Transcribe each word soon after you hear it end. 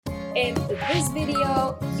In this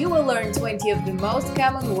video, you will learn 20 of the most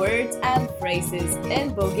common words and phrases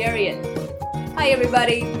in Bulgarian. Hi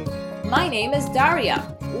everybody! My name is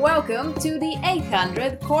Daria. Welcome to the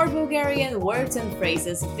 800 Core Bulgarian Words and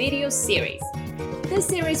Phrases video series. This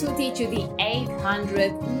series will teach you the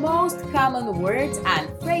 800 most common words and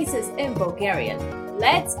phrases in Bulgarian.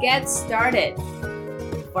 Let's get started!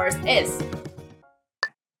 First is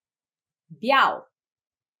бял,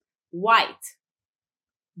 white.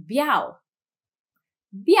 Бял,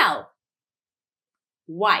 бял,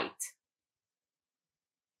 white.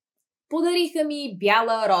 Подариха ми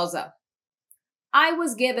бяла роза. I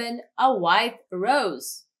was given a white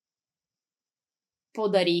rose.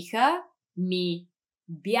 Подариха ми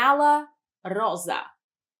бяла роза.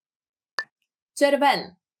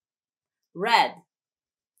 Червен, red.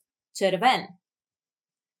 Червен,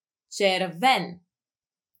 червен,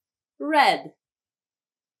 red.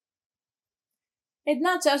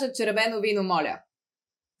 Една чаша червено вино, моля.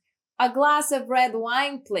 A glass of red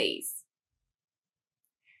wine, please.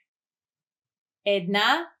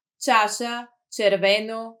 Една чаша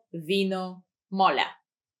червено вино, моля.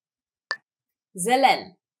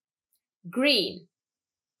 Зелен, green.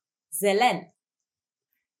 Зелен,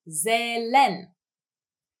 зелен,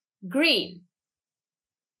 green.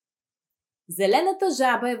 Зелената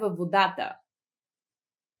жаба е във водата.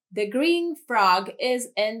 The green frog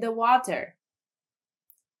is in the water.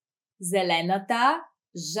 Зелената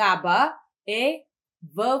жаба е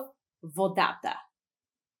в водата.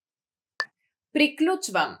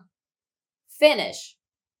 Приключвам. Finish.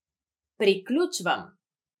 Приключвам.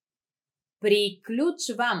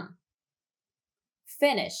 Приключвам.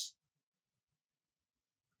 Finish.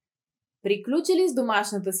 Приключи ли с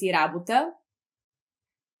домашната си работа?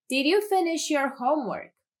 Did you finish your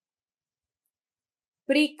homework?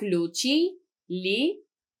 Приключи ли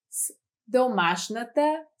с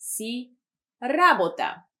домашната си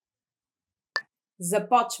работа?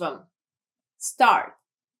 Започвам. Start.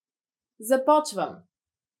 Започвам.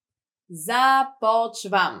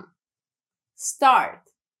 Започвам. Start.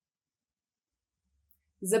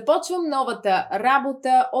 Започвам новата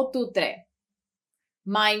работа от утре.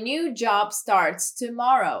 My new job starts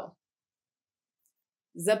tomorrow.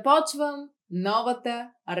 Започвам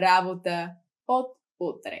новата работа от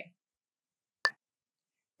утре.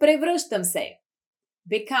 Превръщам се.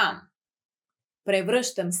 Become.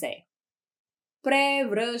 Превръщам се.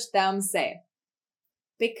 Превръщам се.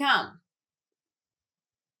 Become.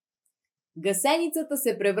 Гъсеницата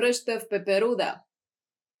се превръща в пеперуда.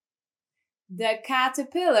 The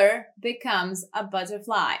caterpillar becomes a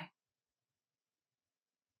butterfly.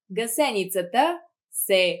 Гъсеницата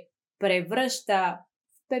се превръща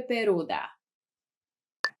в пеперуда.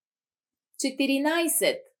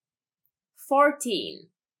 14.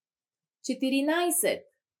 14. 14.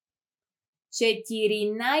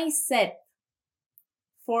 14.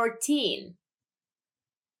 14.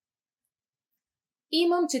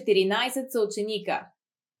 Имам 14 съученика.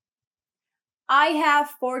 I have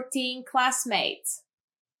 14 classmates.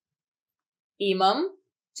 Имам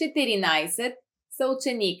 14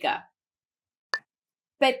 съученика.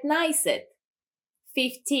 15.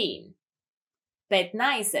 15.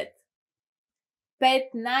 15.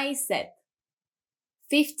 15.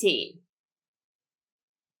 15.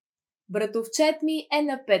 Братовчет ми е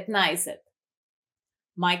на 15.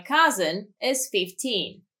 My cousin is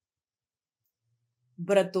 15.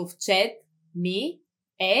 Братовчет ми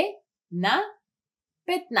е на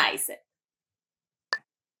 15.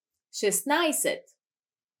 16.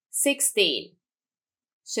 16.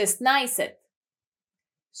 16.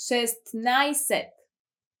 16.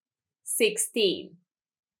 16.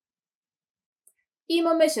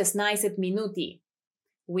 Имаме 16 минути.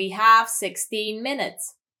 We have 16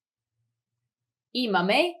 minutes.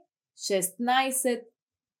 Имаме 16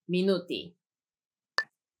 минути.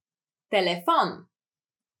 Телефон.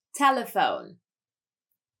 Telephone.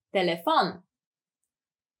 Телефон.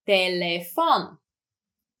 Телефон.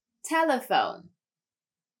 Telephone.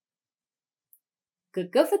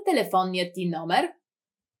 Какъв е телефонният ти номер?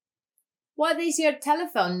 What is your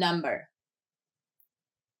telephone number?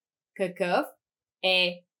 Какъв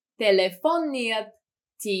е телефонният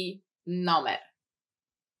ти номер?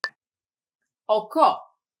 Око.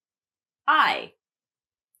 Eye.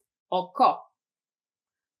 Око.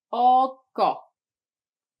 Око.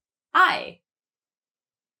 Eye.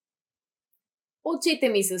 Очите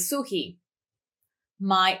ми са сухи.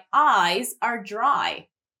 My eyes are dry.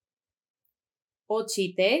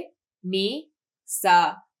 Очите ми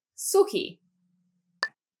са сухи.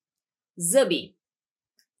 Зъби.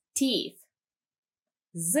 Teeth.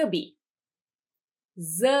 Зъби.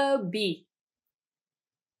 Зъби.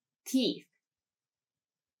 teeth.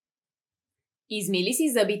 Изми ли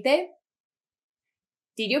си зъбите?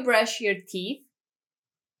 Did you brush your teeth?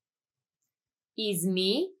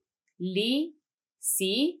 Изми ли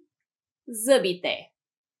си зъбите?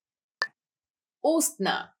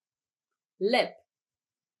 Устна. Lip.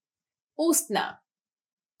 Устна.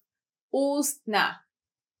 Устна.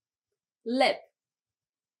 Lip.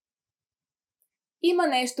 Има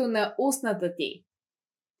нещо на устната ти.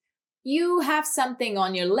 You have something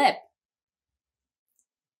on your lip.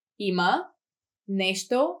 Има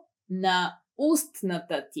нещо на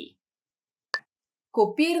устната ти.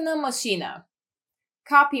 Копирна машина.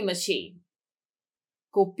 Copy machine.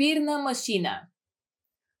 Копирна машина.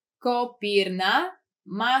 Копирна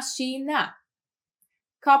машина.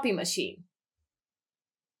 Copy machine.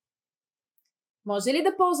 Може ли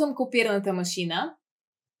да ползвам копирната машина?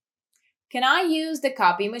 Can I use the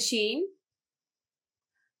copy machine?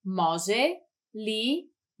 Може ли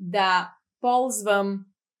да ползвам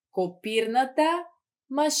копирната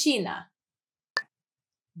машина?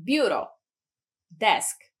 Бюро.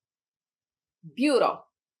 Desk. Бюро.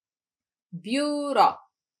 Бюро.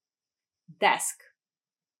 Desk.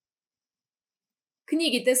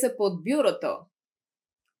 Книгите са под бюрото.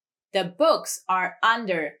 The books are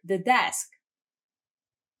under the desk.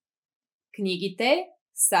 Книгите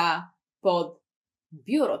са под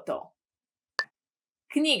бюрото.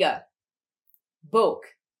 Книга. Book.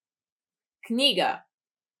 Книга.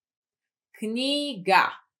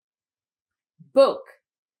 Книга. Book.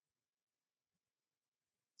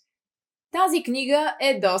 Тази книга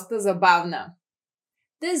е доста забавна.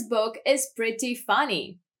 This book is pretty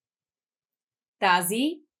funny.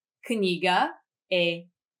 Тази книга е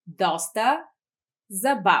доста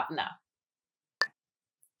забавна.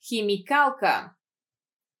 Химикалка.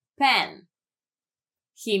 Pen.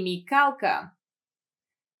 Химикалка.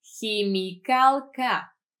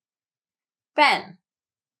 Химикалка. Pen.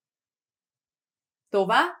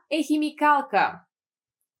 Това е химикалка.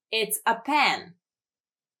 It's a pen.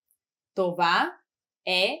 Това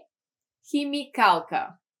е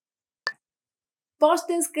химикалка.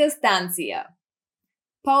 Пощенска станция.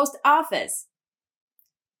 Post office.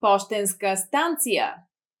 Пощенска станция.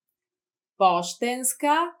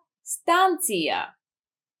 Пощенска станция.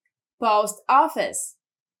 Post office.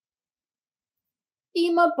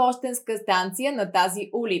 Има пощенска станция на тази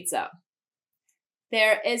улица.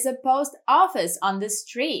 There is a post office on the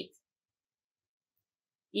street.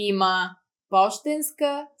 Има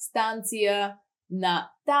пощенска станция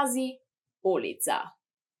на тази улица.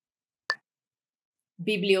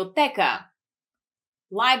 Библиотека.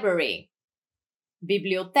 Library.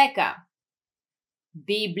 Библиотека.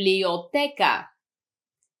 Библиотека.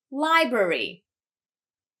 Library.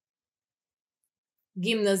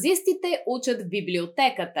 Гимназистите учат в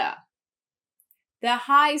библиотеката. The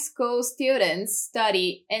high school students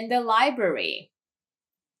study in the library.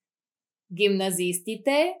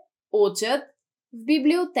 Гимназистите учат в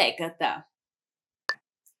библиотеката.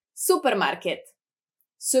 Супермаркет.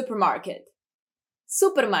 Supermarket.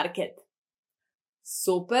 Супермаркет.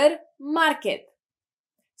 Супермаркет.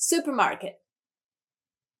 Supermarket.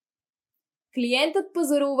 Клиентът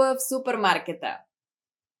пазарува в супермаркета.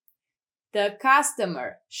 The customer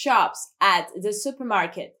shops at the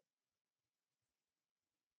supermarket.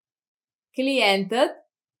 Клиентът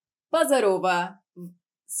пазарува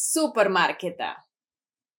в супермаркета.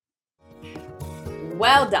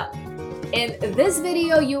 Well done! In this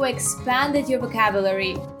video, you expanded your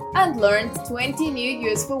vocabulary and learned 20 new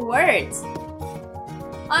useful words.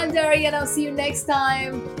 I'm Daria and I'll see you next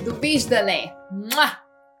time. Довиждане! Mwah!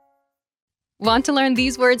 Want to learn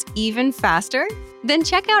these words even faster? Then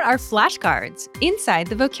check out our flashcards inside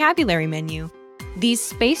the vocabulary menu. These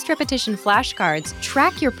spaced repetition flashcards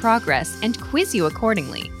track your progress and quiz you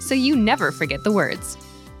accordingly, so you never forget the words.